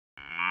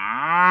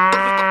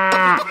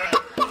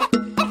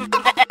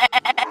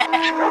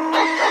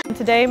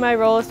Today my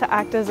role is to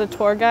act as a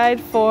tour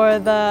guide for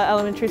the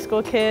elementary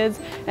school kids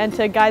and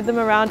to guide them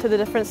around to the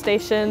different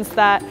stations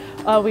that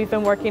we've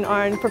been working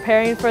on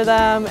preparing for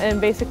them,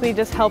 and basically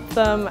just help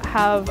them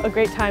have a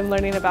great time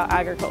learning about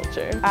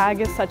agriculture.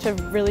 Ag is such a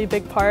really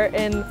big part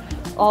in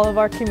all of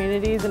our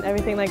communities and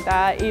everything like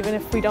that, even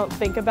if we don't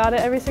think about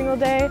it every single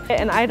day.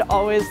 And I'd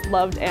always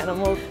loved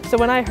animals. So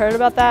when I heard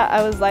about that,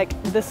 I was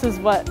like, this is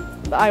what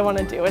I want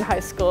to do in high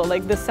school.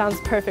 Like, this sounds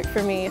perfect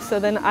for me. So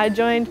then I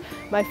joined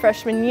my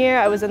freshman year.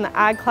 I was in the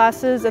ag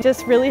classes, and it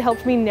just really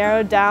helped me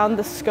narrow down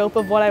the scope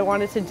of what I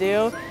wanted to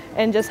do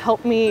and just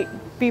helped me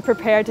be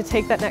prepared to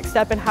take that next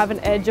step and have an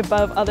edge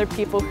above other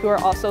people who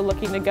are also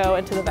looking to go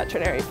into the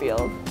veterinary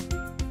field.